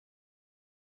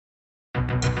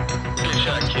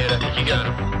shot, kid. I think you got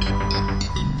him.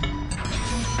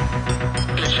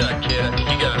 Good shot, kid. I think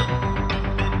you got him.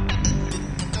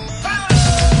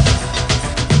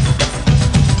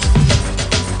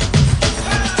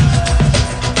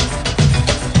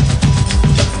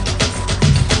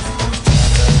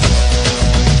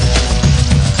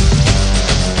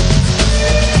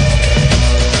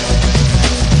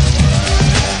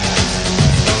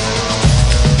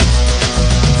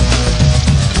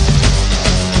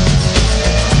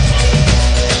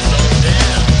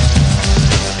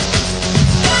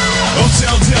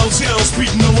 Downtown,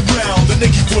 speeding all around. The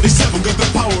Nike 47 got the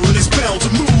power and it's bound to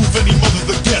move any mother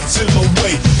that gets in my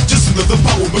way. Just another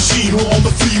power machine on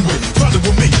the freeway. Riding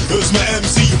with me is my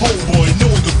MC homeboy.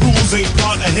 Knowing the rules ain't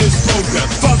part of his program.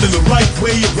 Finding the right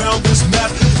way around this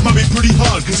map might be pretty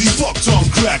hard cause he's fucked on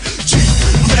crack. G,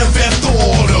 Grand Theft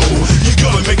Auto. You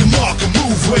gotta make a mark and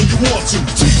move where you want to.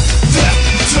 T, that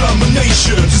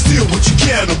determination to steal what you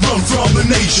can and run from the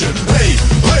nation. Hey,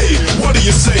 hey, what do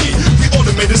you say? We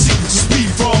automate a secret to speed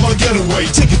from our getaway.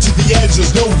 Take it to the edge,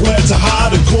 there's nowhere to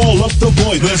hide, and call up the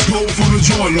boy. Let's go for the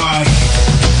joyride.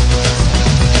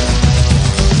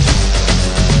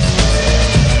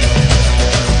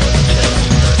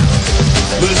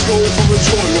 Let's go for the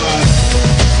joyride.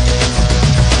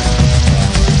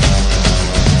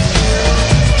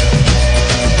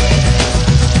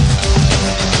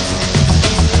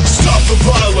 Stop the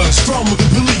violence from the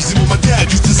police, and what my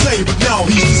dad used to say, but now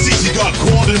he's deceased. He got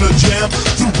caught in a jam,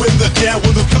 threw in the can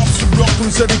when the cops threw up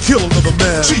and said he killed another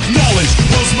man. Cheap knowledge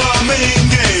was my main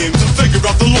game, to figure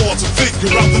out the law, to figure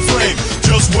out the frame.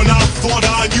 Just when I thought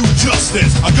I knew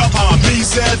justice, a cop on me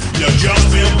said, you're just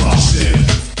been busted.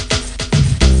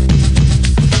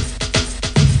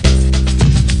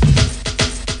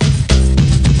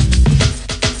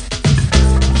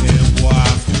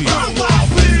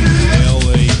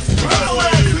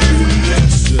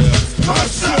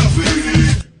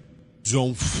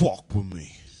 Don't fuck with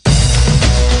me.